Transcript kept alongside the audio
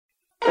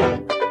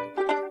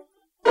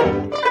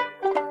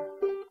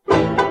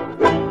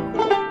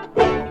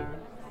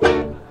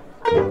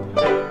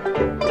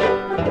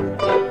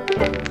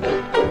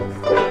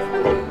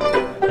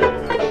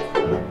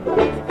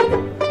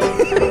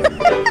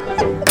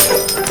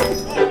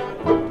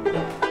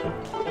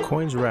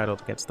coins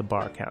rattled against the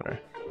bar counter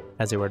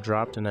as they were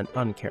dropped in an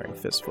uncaring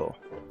fistful,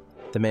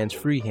 the man's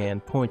free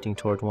hand pointing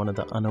toward one of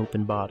the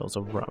unopened bottles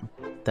of rum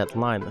that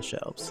lined the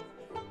shelves.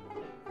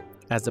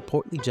 As the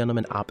portly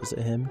gentleman opposite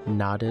him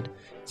nodded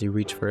as he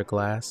reached for a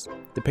glass,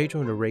 the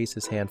patron would raise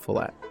his hand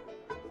flat.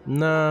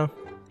 "Nah,"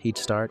 he'd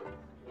start,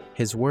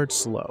 his words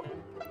slow,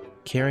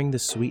 carrying the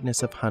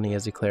sweetness of honey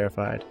as he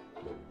clarified.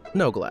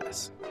 "No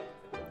glass.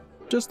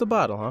 Just the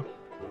bottle, huh?"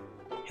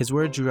 His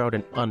words drew out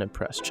an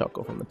unimpressed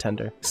chuckle from the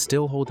tender,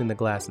 still holding the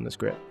glass in his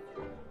grip.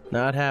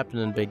 "Not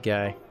happening, big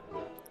guy.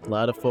 A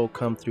lot of folk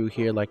come through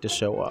here like to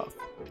show off.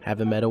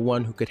 Haven't met a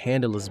one who could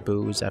handle his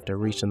booze after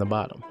reaching the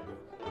bottom."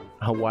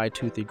 A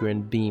wide-toothed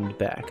grin beamed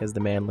back as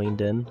the man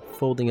leaned in,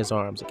 folding his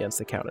arms against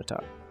the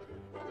countertop.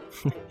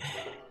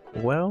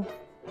 "Well,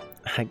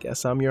 I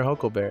guess I'm your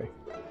huckleberry.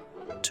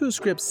 2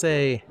 scripts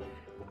say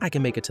I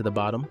can make it to the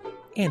bottom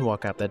and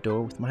walk out that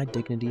door with my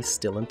dignity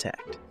still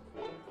intact."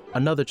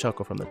 Another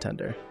chuckle from the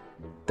tender,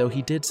 though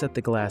he did set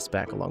the glass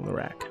back along the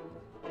rack.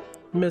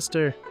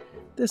 "Mister,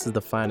 this is the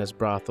finest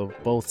brothel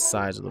both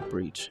sides of the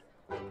breach.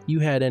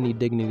 You had any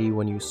dignity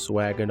when you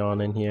swaggered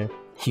on in here.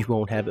 You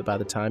won't have it by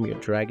the time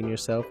you're dragging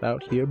yourself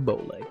out here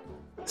bowleg."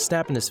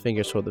 Snapping his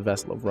fingers toward the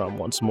vessel of rum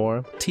once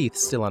more, teeth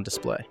still on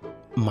display.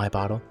 "My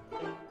bottle?"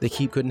 The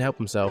keep couldn't help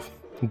himself,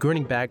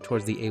 grinning back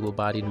towards the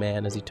able-bodied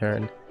man as he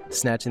turned,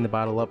 snatching the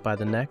bottle up by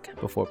the neck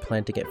before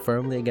planting it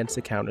firmly against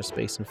the counter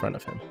space in front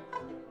of him.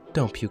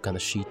 "Don't puke on the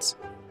sheets."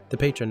 The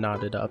patron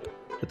nodded up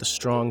with a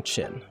strong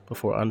chin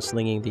before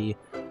unslinging the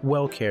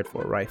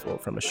well-cared-for rifle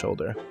from his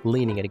shoulder,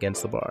 leaning it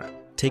against the bar.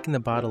 Taking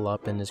the bottle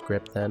up in his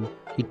grip then,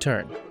 he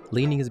turned,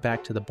 leaning his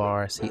back to the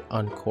bar as he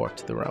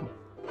uncorked the rum.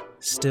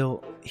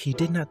 Still, he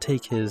did not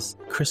take his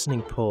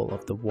christening pull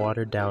of the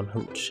watered-down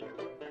hooch.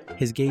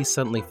 His gaze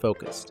suddenly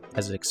focused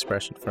as his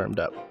expression firmed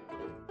up.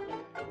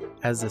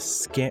 As the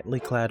scantily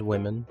clad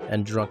women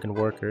and drunken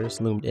workers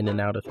loomed in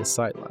and out of his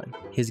sightline,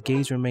 his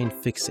gaze remained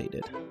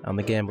fixated on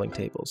the gambling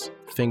tables,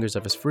 fingers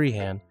of his free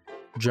hand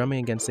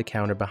drumming against the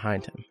counter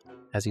behind him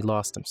as he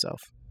lost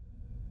himself.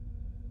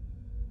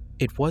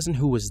 It wasn't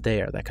who was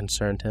there that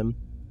concerned him,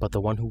 but the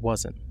one who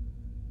wasn't.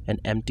 An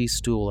empty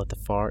stool at the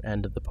far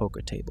end of the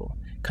poker table,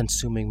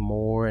 consuming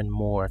more and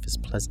more of his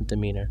pleasant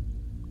demeanor,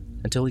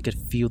 until he could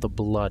feel the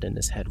blood in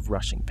his head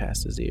rushing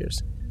past his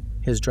ears.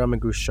 His drumming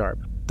grew sharp,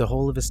 the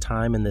whole of his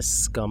time in this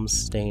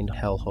scum-stained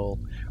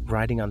hellhole,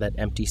 riding on that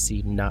empty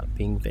seat not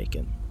being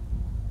vacant.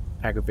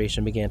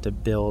 Aggravation began to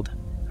build,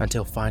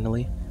 until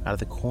finally, out of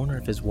the corner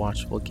of his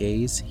watchful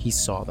gaze, he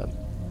saw them.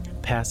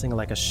 Passing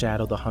like a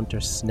shadow, the hunter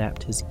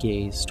snapped his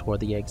gaze toward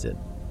the exit,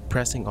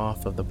 pressing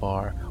off of the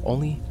bar,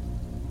 only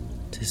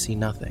to see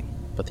nothing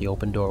but the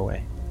open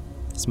doorway.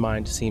 His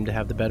mind seemed to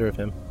have the better of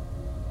him,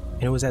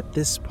 and it was at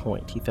this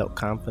point he felt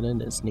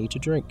confident in his need to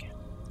drink,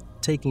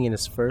 taking in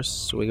his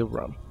first swig of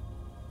rum.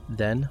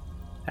 Then,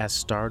 as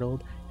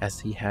startled as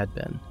he had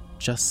been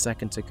just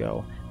seconds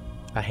ago,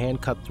 a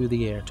hand cut through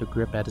the air to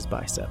grip at his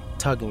bicep,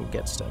 tugging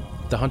against him.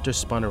 The hunter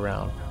spun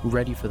around,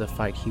 ready for the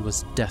fight he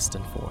was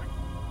destined for.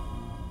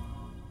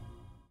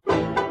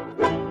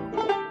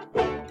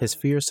 His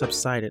fear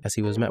subsided as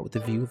he was met with the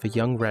view of a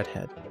young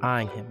redhead,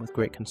 eyeing him with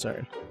great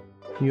concern.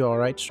 "You all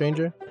right,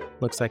 stranger?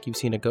 Looks like you've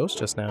seen a ghost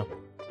just now."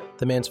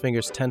 The man's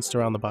fingers tensed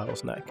around the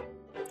bottle's neck,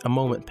 a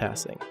moment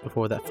passing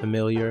before that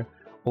familiar,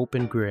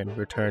 open grin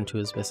returned to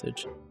his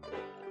visage.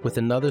 With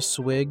another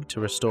swig to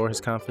restore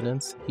his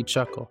confidence, he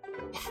chuckled.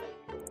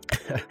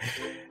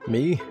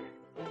 "Me?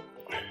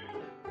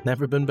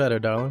 Never been better,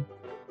 darling."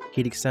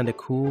 He'd extend a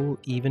cool,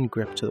 even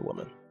grip to the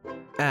woman.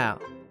 "Al,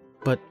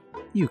 but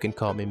you can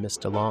call me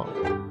Mr. Long."